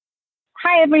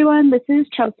Hi, everyone. This is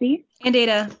Chelsea. And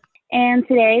Ada. And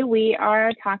today we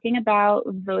are talking about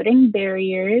voting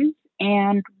barriers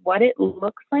and what it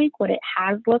looks like, what it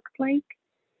has looked like,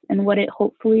 and what it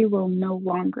hopefully will no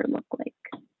longer look like.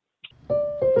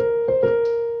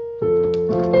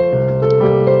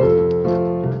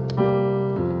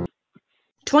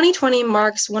 2020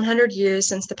 marks 100 years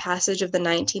since the passage of the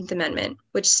 19th Amendment,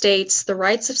 which states the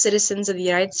rights of citizens of the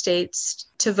United States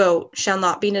to vote shall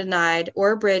not be denied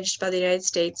or abridged by the United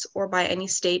States or by any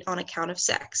state on account of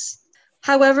sex.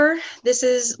 However, this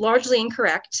is largely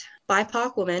incorrect.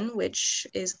 BIPOC women, which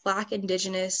is Black,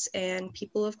 Indigenous, and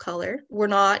people of color, were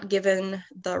not given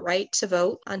the right to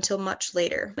vote until much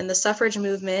later. And the suffrage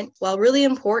movement, while really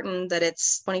important that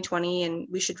it's 2020 and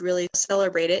we should really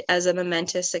celebrate it as a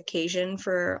momentous occasion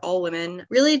for all women,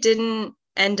 really didn't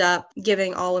end up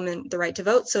giving all women the right to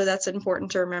vote. So that's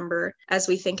important to remember as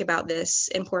we think about this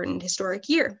important historic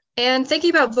year. And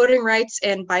thinking about voting rights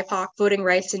and BIPOC voting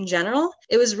rights in general,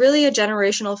 it was really a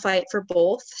generational fight for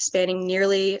both, spanning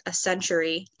nearly a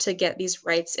century to get these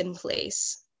rights in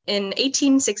place. In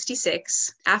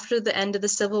 1866, after the end of the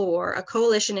Civil War, a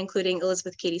coalition including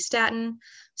Elizabeth Cady Stanton,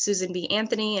 Susan B.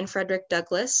 Anthony, and Frederick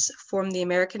Douglass formed the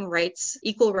American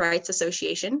Equal Rights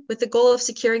Association with the goal of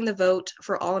securing the vote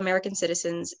for all American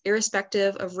citizens,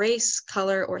 irrespective of race,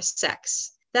 color, or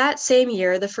sex. That same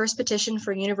year, the first petition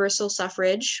for universal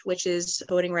suffrage, which is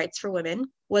voting rights for women,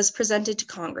 was presented to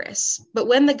Congress. But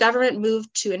when the government moved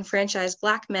to enfranchise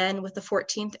Black men with the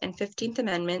 14th and 15th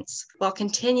Amendments, while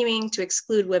continuing to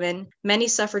exclude women, many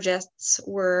suffragists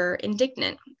were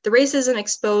indignant. The racism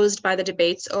exposed by the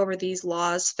debates over these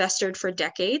laws festered for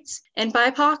decades, and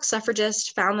BIPOC suffragists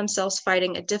found themselves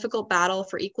fighting a difficult battle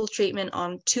for equal treatment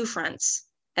on two fronts,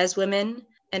 as women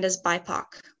and as BIPOC.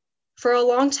 For a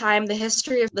long time, the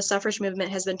history of the suffrage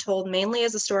movement has been told mainly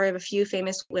as a story of a few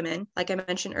famous women, like I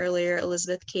mentioned earlier,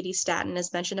 Elizabeth Cady Stanton,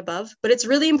 as mentioned above. But it's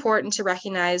really important to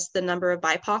recognize the number of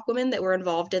BIPOC women that were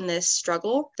involved in this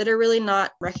struggle that are really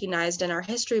not recognized in our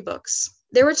history books.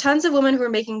 There were tons of women who were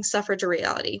making suffrage a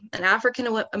reality, and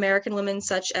African American women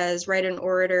such as writer and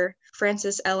orator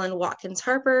Frances Ellen Watkins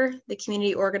Harper, the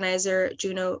community organizer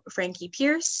Juno Frankie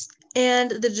Pierce,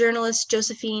 and the journalist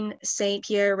Josephine St.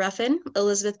 Pierre Ruffin,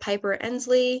 Elizabeth Piper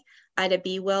Ensley, Ida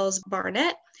B. Wells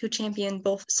Barnett, who championed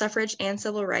both suffrage and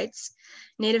civil rights,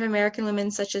 Native American women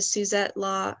such as Suzette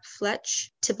La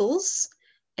Fletch Tibbles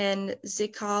and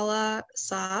Zikala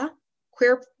Sa,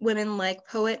 queer women like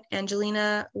poet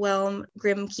Angelina Whelm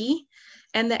Grimke,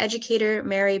 and the educator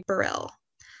Mary Burrell.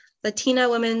 Latina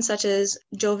women such as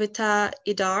Jovita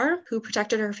Idar, who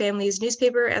protected her family's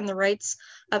newspaper and the rights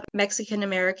of Mexican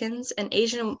Americans, and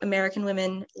Asian American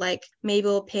women like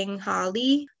Mabel Ping Ha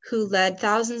Lee, who led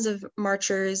thousands of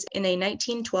marchers in a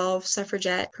 1912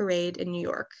 suffragette parade in New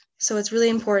York. So it's really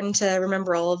important to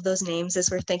remember all of those names as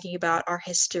we're thinking about our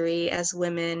history as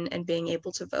women and being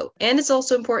able to vote. And it's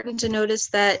also important to notice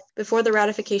that before the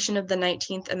ratification of the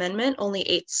 19th Amendment, only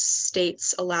 8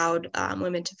 states allowed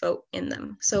women to vote in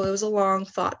them. So it was a long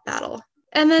fought battle.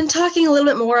 And then talking a little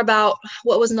bit more about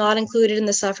what was not included in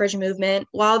the suffrage movement,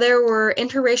 while there were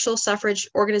interracial suffrage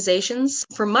organizations,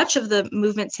 for much of the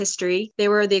movement's history, they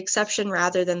were the exception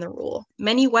rather than the rule.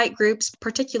 Many white groups,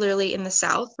 particularly in the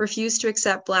South, refused to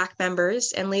accept Black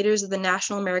members, and leaders of the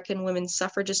National American Women's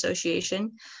Suffrage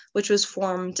Association, which was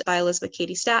formed by Elizabeth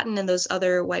Cady Stanton and those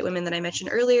other white women that I mentioned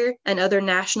earlier, and other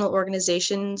national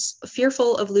organizations,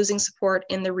 fearful of losing support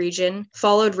in the region,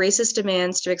 followed racist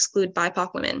demands to exclude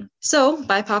BIPOC women. So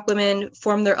BIPOC women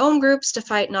formed their own groups to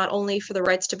fight not only for the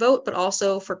rights to vote, but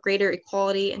also for greater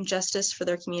equality and justice for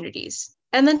their communities.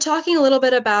 And then talking a little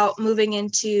bit about moving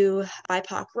into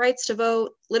BIPOC rights to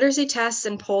vote, literacy tests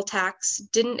and poll tax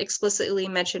didn't explicitly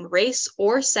mention race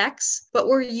or sex, but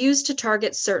were used to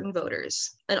target certain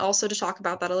voters. And also to talk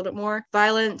about that a little bit more,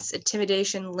 violence,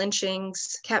 intimidation,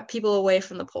 lynchings kept people away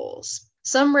from the polls.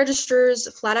 Some registrars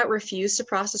flat out refused to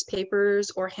process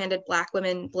papers or handed Black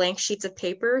women blank sheets of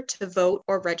paper to vote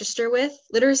or register with.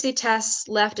 Literacy tests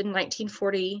left in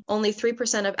 1940, only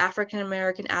 3% of African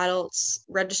American adults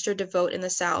registered to vote in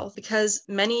the South because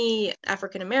many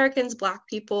African Americans, Black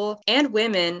people, and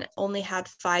women only had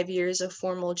 5 years of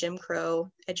formal Jim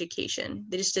Crow education.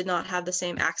 They just did not have the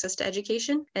same access to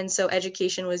education. And so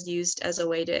education was used as a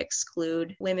way to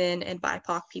exclude women and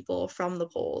BIPOC people from the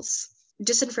polls.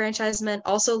 Disenfranchisement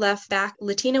also left back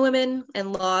Latina women,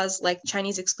 and laws like the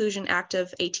Chinese Exclusion Act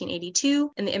of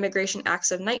 1882 and the Immigration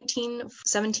Acts of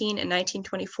 1917 and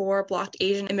 1924 blocked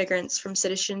Asian immigrants from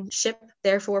citizenship,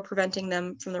 therefore preventing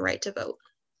them from the right to vote.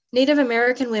 Native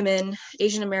American women,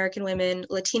 Asian American women,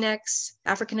 Latinx,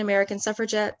 African American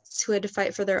suffragettes who had to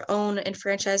fight for their own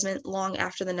enfranchisement long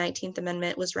after the 19th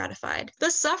Amendment was ratified.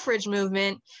 The suffrage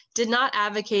movement did not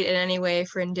advocate in any way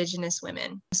for Indigenous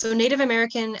women. So Native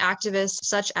American activists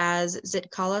such as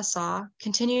Zitkala Sa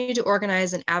continued to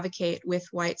organize and advocate with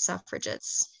white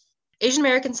suffragettes. Asian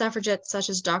American suffragettes such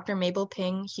as Dr. Mabel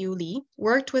Ping Hugh Lee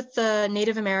worked with the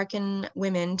Native American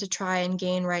women to try and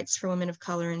gain rights for women of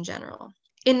color in general.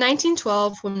 In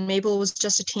 1912, when Mabel was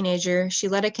just a teenager, she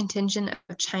led a contingent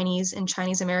of Chinese and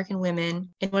Chinese American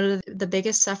women in one of the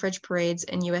biggest suffrage parades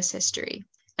in U.S. history.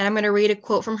 And I'm going to read a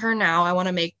quote from her now. I want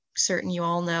to make certain you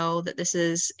all know that this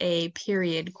is a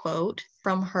period quote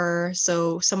from her,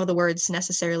 so some of the words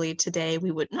necessarily today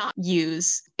we would not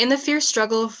use. In the fierce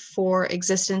struggle for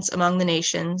existence among the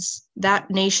nations, that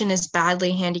nation is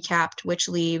badly handicapped, which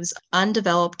leaves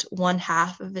undeveloped one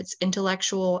half of its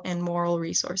intellectual and moral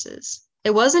resources.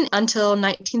 It wasn't until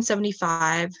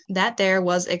 1975 that there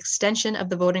was extension of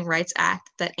the Voting Rights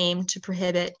Act that aimed to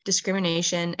prohibit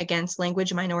discrimination against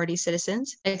language minority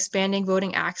citizens, expanding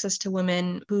voting access to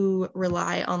women who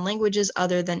rely on languages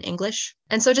other than English.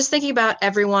 And so just thinking about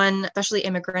everyone, especially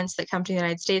immigrants that come to the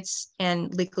United States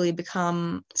and legally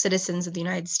become citizens of the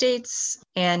United States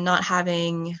and not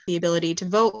having the ability to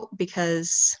vote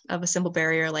because of a simple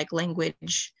barrier like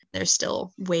language, there's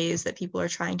still ways that people are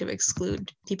trying to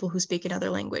exclude people who speak another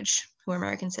language who are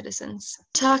American citizens.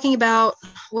 Talking about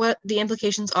what the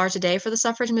implications are today for the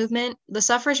suffrage movement,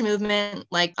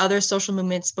 like other social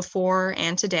movements before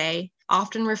and today,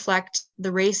 often reflect the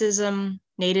racism,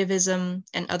 nativism,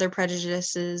 and other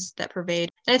prejudices that pervade.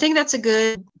 And I think that's a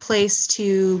good place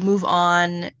to move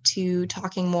on to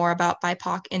talking more about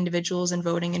BIPOC individuals and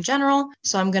voting in general.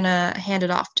 So I'm going to hand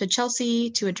it off to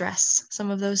Chelsea to address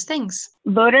some of those things.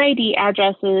 Voter ID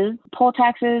addresses, poll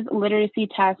taxes, literacy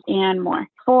tests, and more.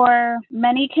 For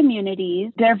many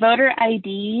communities, their voter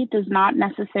ID does not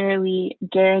necessarily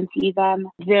guarantee them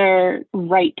their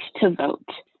right to vote.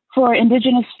 For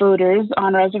Indigenous voters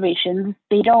on reservations,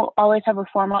 they don't always have a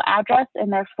formal address,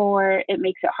 and therefore it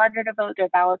makes it harder to vote. Their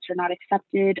ballots are not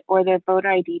accepted, or their voter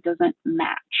ID doesn't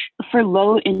match. For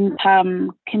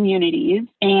low-income communities,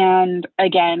 and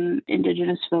again,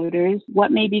 Indigenous voters,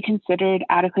 what may be considered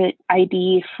adequate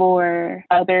ID for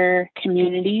other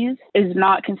communities is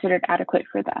not considered adequate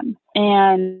for them.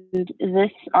 And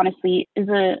this, honestly, is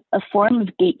a form of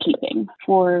gatekeeping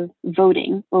for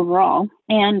voting overall.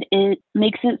 And it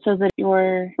makes it so that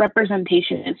your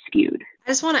representation is skewed. I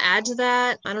just want to add to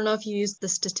that. I don't know if you used the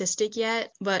statistic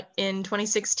yet, but in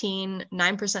 2016,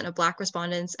 9% of Black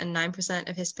respondents and 9%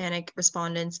 of Hispanic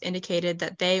respondents indicated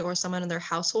that they or someone in their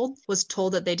household was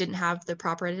told that they didn't have the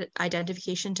proper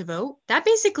identification to vote. That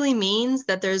basically means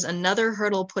that there's another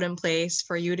hurdle put in place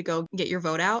for you to go get your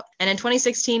vote out. And in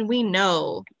 2016, we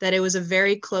know that it was a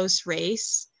very close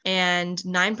race. And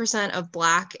 9% of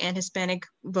Black and Hispanic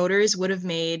voters would have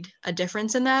made a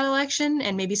difference in that election.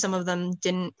 And maybe some of them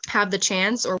didn't have the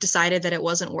chance or decided that it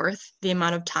wasn't worth the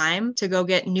amount of time to go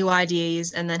get new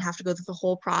IDs and then have to go through the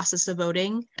whole process of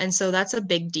voting. And so that's a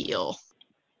big deal.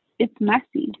 It's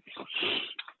messy.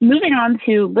 Moving on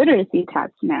to literacy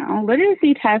tests now.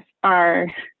 Literacy tests are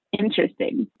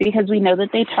interesting because we know that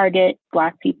they target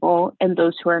Black people and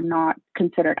those who are not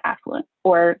considered affluent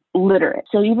or literate.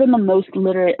 So even the most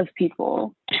literate of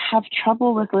people have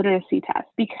trouble with literacy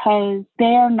tests because they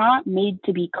are not made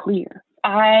to be clear.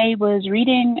 I was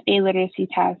reading a literacy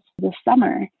test this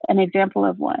summer, an example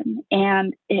of one,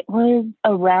 and it was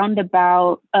a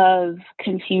roundabout of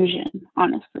confusion,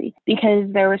 honestly,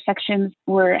 because there were sections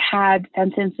where it had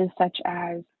sentences such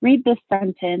as, read this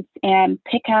sentence and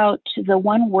pick out the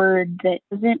one word that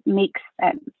doesn't make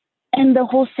sense. And the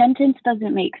whole sentence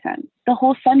doesn't make sense. The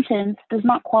whole sentence does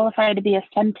not qualify to be a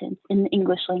sentence in the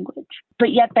English language,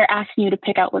 but yet they're asking you to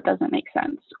pick out what doesn't make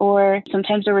sense. Or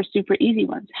sometimes there were super easy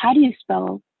ones. How do you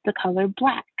spell the color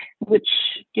black? Which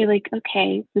you're like,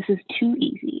 okay, this is too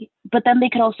easy. But then they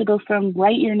could also go from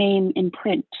write your name in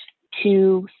print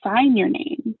to sign your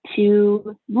name,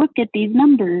 to look at these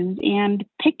numbers and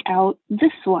pick out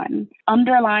this one,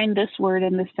 underline this word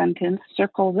in this sentence,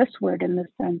 circle this word in this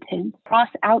sentence, cross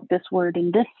out this word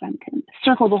in this sentence,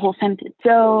 circle the whole sentence.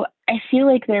 So I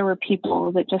feel like there were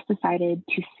people that just decided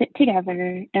to sit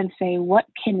together and say, what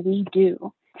can we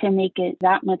do to make it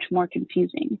that much more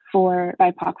confusing for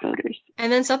BIPOC voters?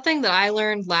 And then something that I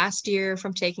learned last year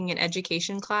from taking an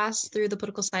education class through the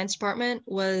political science department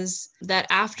was that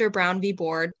after Brown v.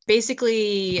 Board,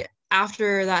 basically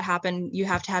after that happened, you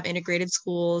have to have integrated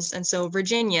schools. And so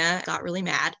Virginia got really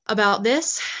mad about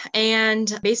this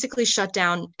and basically shut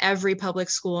down every public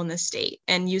school in the state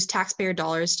and used taxpayer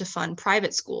dollars to fund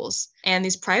private schools. And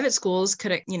these private schools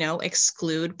could,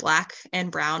 exclude Black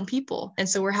and brown people. And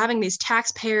so we're having these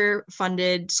taxpayer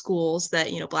funded schools that,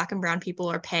 Black and brown people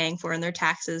are paying for in their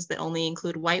taxes that only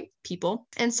include white people.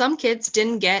 And some kids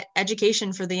didn't get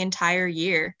education for the entire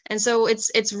year. And so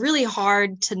it's really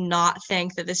hard to not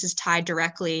think that this is tied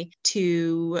directly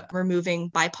to removing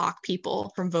BIPOC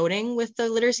people from voting with the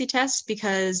literacy test,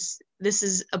 because this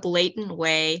is a blatant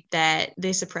way that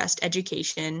they suppressed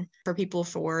education for people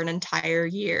for an entire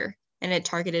year. And it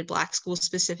targeted Black schools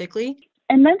specifically.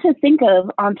 And then to think of,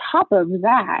 on top of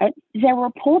that, there were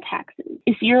poll taxes.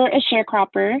 If you're a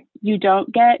sharecropper, you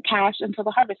don't get cash until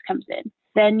the harvest comes in.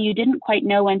 Then you didn't quite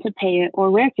know when to pay it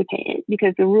or where to pay it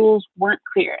because the rules weren't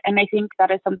clear. And I think that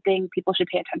is something people should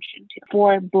pay attention to.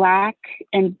 For Black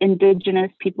and Indigenous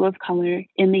people of color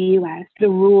in the U.S., the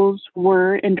rules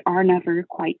were and are never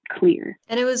quite clear.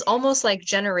 And it was almost like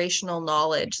generational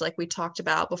knowledge, like we talked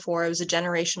about before. It was a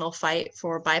generational fight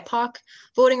for BIPOC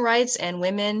voting rights and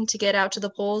women to get out to the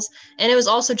polls. And it was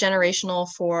also generational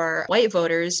for white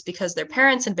voters because their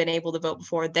parents had been able to vote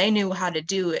before. They knew how to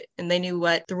do it and they knew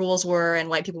what the rules were, and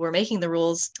white people were making the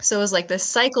rules. So it was like this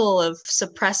cycle of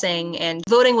suppressing, and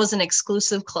voting was an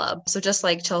exclusive club. So just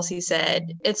like Chelsea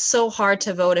said, it's so hard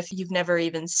to vote if you've never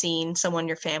even seen someone in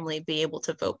your family be able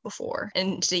to vote before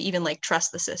and to even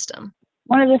trust the system.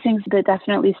 One of the things that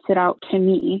definitely stood out to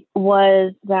me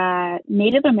was that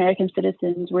Native American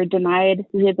citizens were denied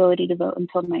the ability to vote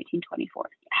until 1924.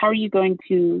 How are you going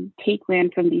to take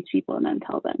land from these people and then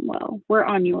tell them, well, we're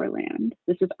on your land.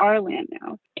 This is our land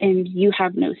now, and you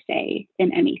have no say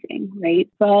in anything, right?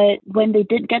 But when they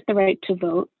did get the right to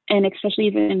vote, and especially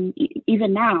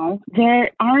even now,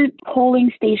 there aren't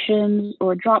polling stations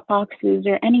or drop boxes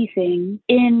or anything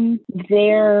in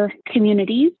their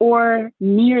communities or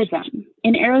near them.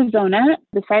 In Arizona,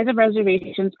 the size of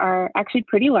reservations are actually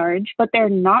pretty large, but they're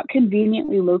not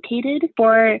conveniently located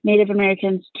for Native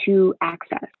Americans to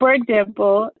access. For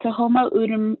example, Tohono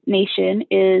O'odham Nation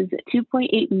is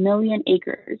 2.8 million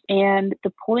acres, and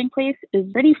the polling place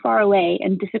is pretty far away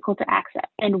and difficult to access.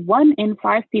 And 1 in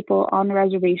 5 people on the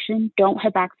reservation don't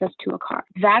have access to a car.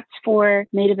 That's for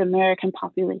Native American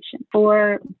population.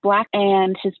 For Black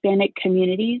and Hispanic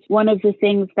communities, one of the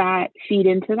things that feed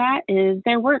into that is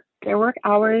their work. Their work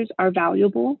hours are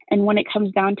valuable. And when it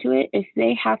comes down to it, if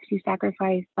they have to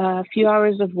sacrifice a few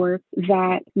hours of work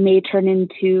that may turn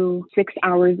into 6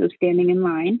 hours of standing in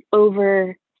line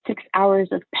over 6 hours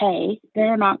of pay,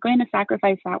 they're not going to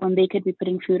sacrifice that when they could be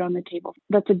putting food on the table.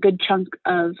 That's a good chunk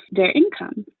of their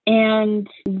income. And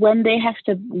when they have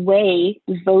to weigh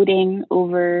voting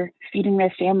over feeding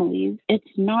their families, it's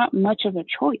not much of a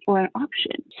choice or an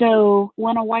option. So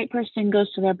when a white person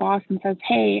goes to their boss and says,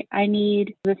 hey, I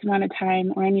need this amount of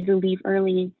time, or I need to leave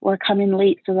early or come in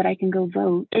late so that I can go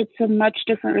vote, it's a much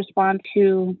different response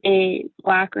to a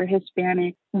Black or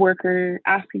Hispanic worker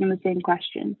asking them the same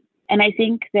question. And I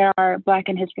think there are Black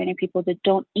and Hispanic people that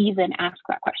don't even ask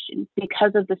that question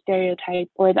because of the stereotype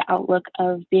or the outlook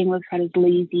of being looked at as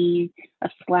lazy, a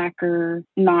slacker,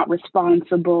 not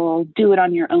responsible, do it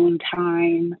on your own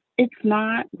time. It's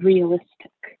not realistic.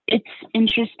 It's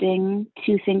interesting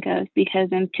to think of because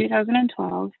in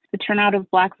 2012, the turnout of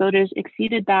Black voters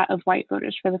exceeded that of white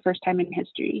voters for the first time in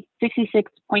history.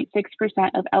 66.6%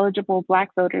 of eligible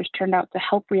Black voters turned out to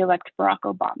help re-elect Barack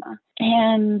Obama.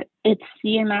 And it's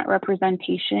seeing that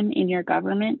representation in your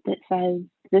government that says,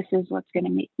 this is what's going to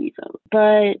make me vote.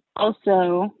 But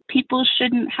also, people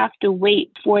shouldn't have to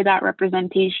wait for that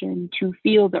representation to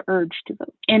feel the urge to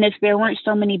vote. And if there weren't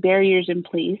so many barriers in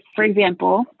place, for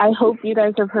example, I hope you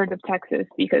guys have heard of Texas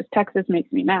because Texas makes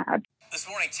me mad. This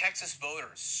morning, Texas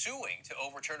voters suing to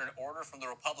overturn an order from the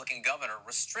Republican governor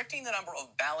restricting the number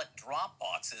of ballot drop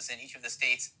boxes in each of the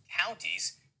state's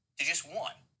counties to just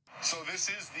one. So this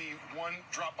is the one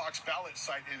drop box ballot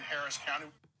site in Harris County.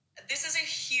 This is a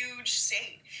huge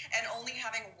state, and only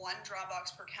having one drop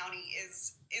box per county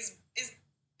is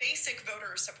basic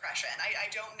voter suppression.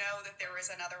 I don't know that there is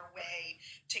another way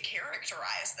to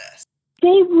characterize this.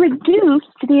 They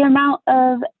reduced the amount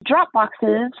of drop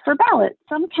boxes for ballots.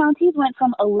 Some counties went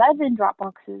from 11 drop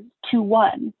boxes to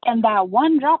 1, and that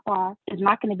one drop box is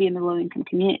not going to be in the low-income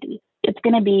community. It's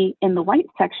going to be in the white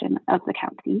section of the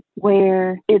county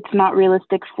where it's not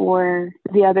realistic for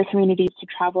the other communities to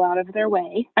travel out of their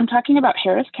way. I'm talking about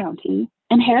Harris County.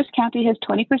 And Harris County has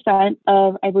 20%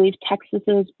 of, I believe,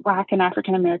 Texas's Black and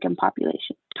African American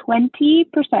population. 20%,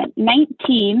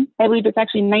 I believe it's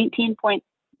actually 19.7%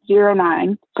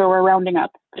 19.09, so we're rounding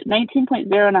up,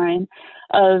 19.09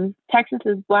 of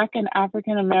Texas's Black and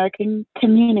African American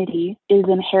community is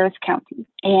in Harris County.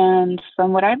 And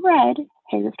from what I've read,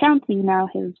 Harris County now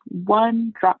has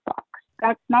one Dropbox.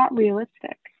 That's not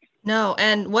realistic. No,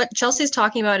 and what Chelsea's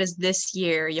talking about is this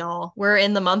year, y'all. We're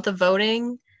in the month of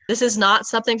voting. This is not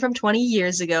something from 20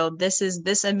 years ago. This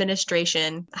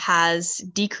administration has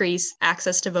decreased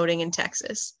access to voting in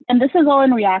Texas. And this is all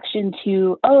in reaction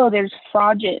to, there's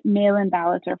fraudulent, mail-in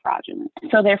ballots are fraudulent.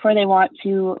 So therefore they want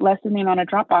to lessen the amount of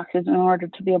drop boxes in order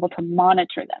to be able to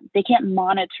monitor them. They can't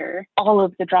monitor all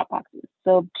of the drop boxes.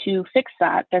 So to fix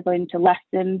that, they're going to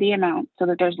lessen the amount so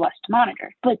that there's less to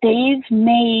monitor. But they've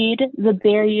made the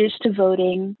barriers to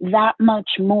voting that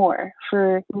much more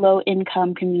for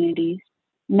low-income communities.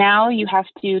 Now you have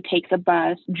to take the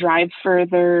bus, drive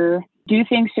further, do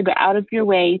things to go out of your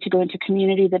way to go into a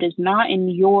community that is not in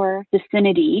your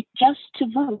vicinity just to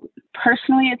vote.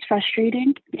 Personally, it's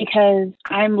frustrating because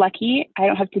I'm lucky I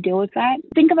don't have to deal with that.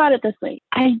 Think about it this way.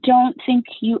 I don't think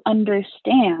you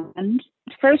understand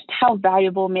first how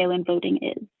valuable mail-in voting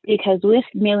is, because with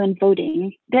mail-in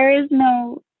voting, there is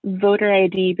no voter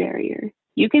ID barrier.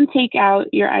 You can take out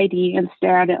your ID and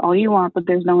stare at it all you want, but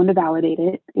there's no one to validate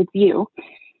it. It's you.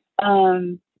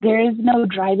 There is no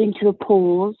driving to the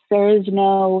polls. There is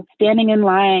no standing in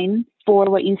line for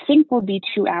what you think will be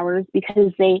 2 hours,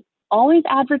 because they always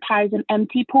advertise an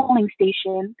empty polling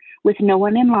station with no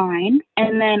one in line.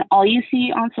 And then all you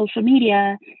see on social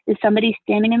media is somebody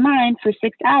standing in line for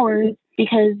 6 hours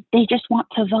because they just want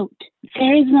to vote.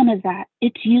 There is none of that.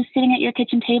 It's you sitting at your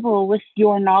kitchen table with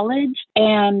your knowledge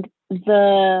and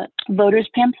the voter's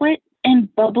pamphlet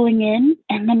and bubbling in,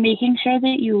 and then making sure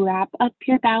that you wrap up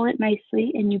your ballot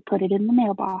nicely and you put it in the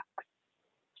mailbox.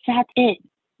 That's it.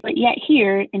 But yet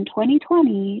here in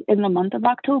 2020, in the month of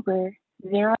October,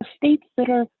 there are states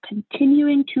that are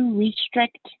continuing to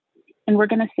restrict, and we're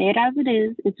going to say it as it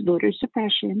is, it's voter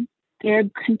suppression. They're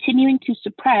continuing to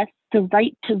suppress the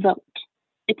right to vote.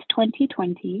 It's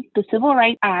 2020. The Civil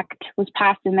Rights Act was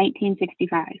passed in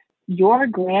 1965. Your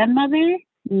grandmother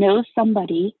knows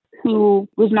somebody who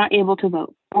was not able to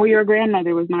vote, or your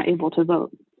grandmother was not able to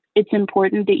vote. It's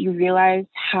important that you realize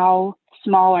how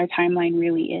small our timeline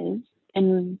really is.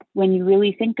 And when you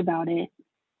really think about it,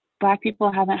 Black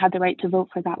people haven't had the right to vote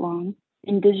for that long.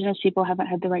 Indigenous people haven't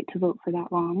had the right to vote for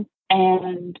that long.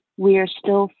 And we are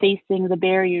still facing the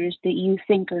barriers that you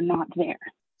think are not there.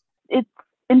 It's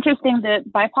interesting that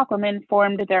BIPOC women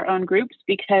formed their own groups,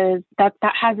 because that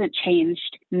hasn't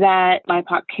changed, that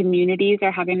BIPOC communities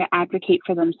are having to advocate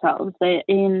for themselves. That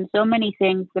in so many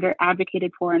things that are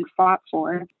advocated for and fought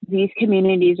for, these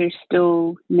communities are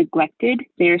still neglected.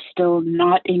 They're still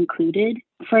not included.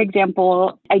 For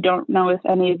example, I don't know if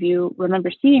any of you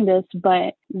remember seeing this,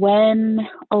 but when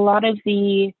a lot of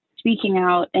the speaking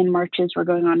out and marches were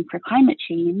going on for climate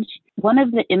change, one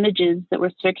of the images that were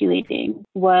circulating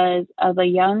was of a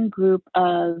young group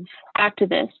of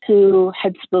activists who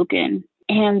had spoken,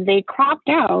 and they cropped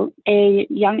out a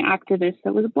young activist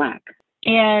that was Black.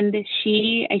 And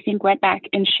she, I think, went back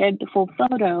and shared the full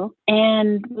photo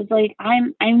and was like,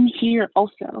 I'm here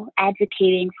also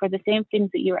advocating for the same things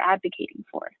that you're advocating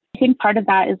for. I think part of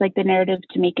that is like the narrative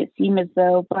to make it seem as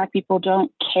though Black people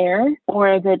don't care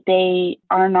or that they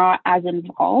are not as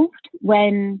involved,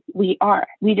 when we are.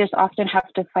 We just often have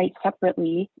to fight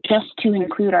separately just to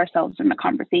include ourselves in the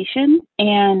conversation.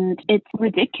 And it's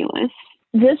ridiculous.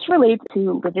 This relates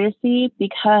to literacy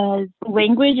because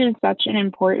language is such an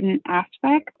important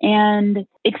aspect, and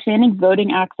expanding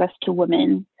voting access to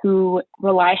women who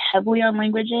rely heavily on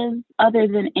languages other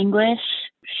than English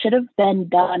should have been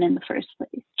done in the first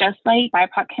place. Just like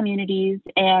BIPOC communities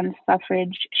and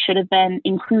suffrage should have been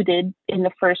included in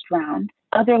the first round,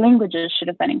 other languages should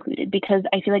have been included, because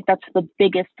I feel like that's the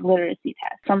biggest literacy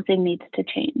test. Something needs to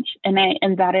change. And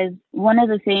that is one of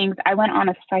the things. I went on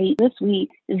a site this week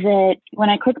that when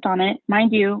I clicked on it,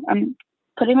 mind you, I'm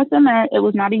putting this in there, it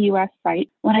was not a US site.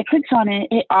 When I clicked on it,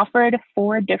 it offered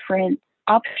 4 different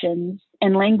options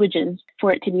and languages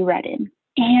for it to be read in.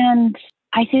 And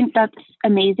I think that's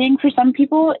amazing for some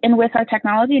people. And with our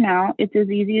technology now, it's as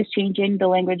easy as changing the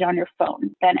language on your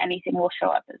phone, then anything will show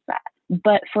up as that.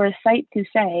 But for a site to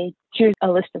say, here's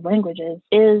a list of languages,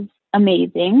 is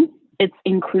amazing. It's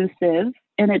inclusive,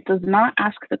 and it does not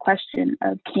ask the question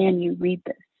of, can you read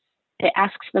this? It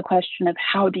asks the question of,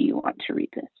 how do you want to read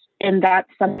this? And that's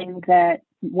something that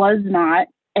was not,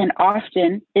 and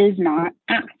often is not,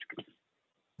 asked.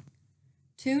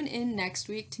 Tune in next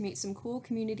week to meet some cool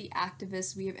community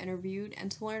activists we have interviewed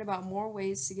and to learn about more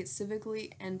ways to get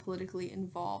civically and politically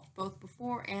involved, both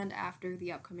before and after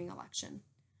the upcoming election.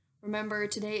 Remember,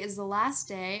 today is the last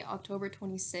day, October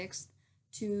 26th,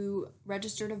 to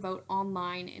register to vote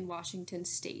online in Washington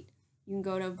State. You can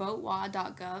go to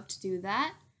votewa.gov to do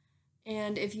that.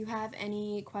 And if you have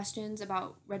any questions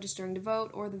about registering to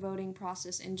vote or the voting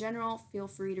process in general, feel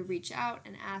free to reach out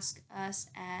and ask us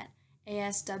at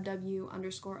ASWW_OCE.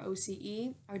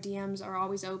 Our DMs are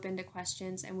always open to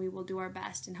questions, and we will do our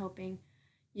best in helping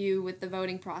you with the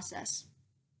voting process.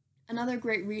 Another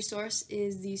great resource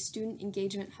is the Student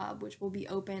Engagement Hub, which will be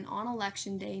open on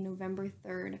Election Day, November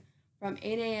 3rd, from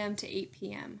 8 a.m. to 8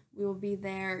 p.m. We will be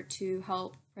there to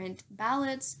help print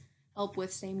ballots, help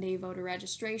with same-day voter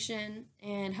registration,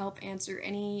 and help answer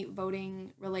any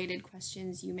voting-related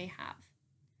questions you may have.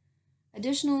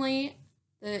 Additionally,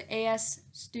 the AS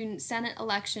Student Senate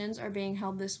elections are being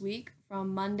held this week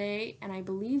from Monday, and I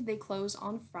believe they close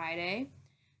on Friday.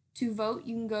 To vote,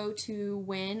 you can go to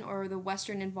WIN, or the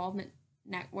Western Involvement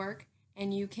Network,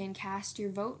 and you can cast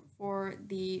your vote for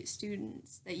the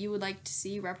students that you would like to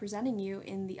see representing you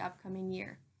in the upcoming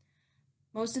year.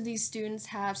 Most of these students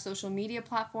have social media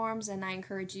platforms, and I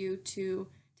encourage you to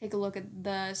take a look at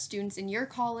the students in your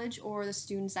college or the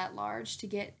students at large to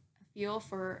get a feel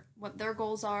for what their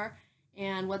goals are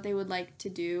and what they would like to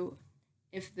do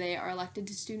if they are elected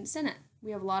to Student Senate.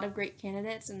 We have a lot of great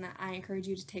candidates, and I encourage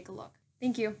you to take a look.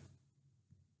 Thank you.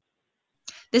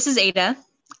 This is Ada.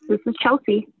 This is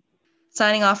Chelsea.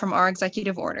 Signing off from our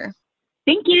executive order.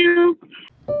 Thank you.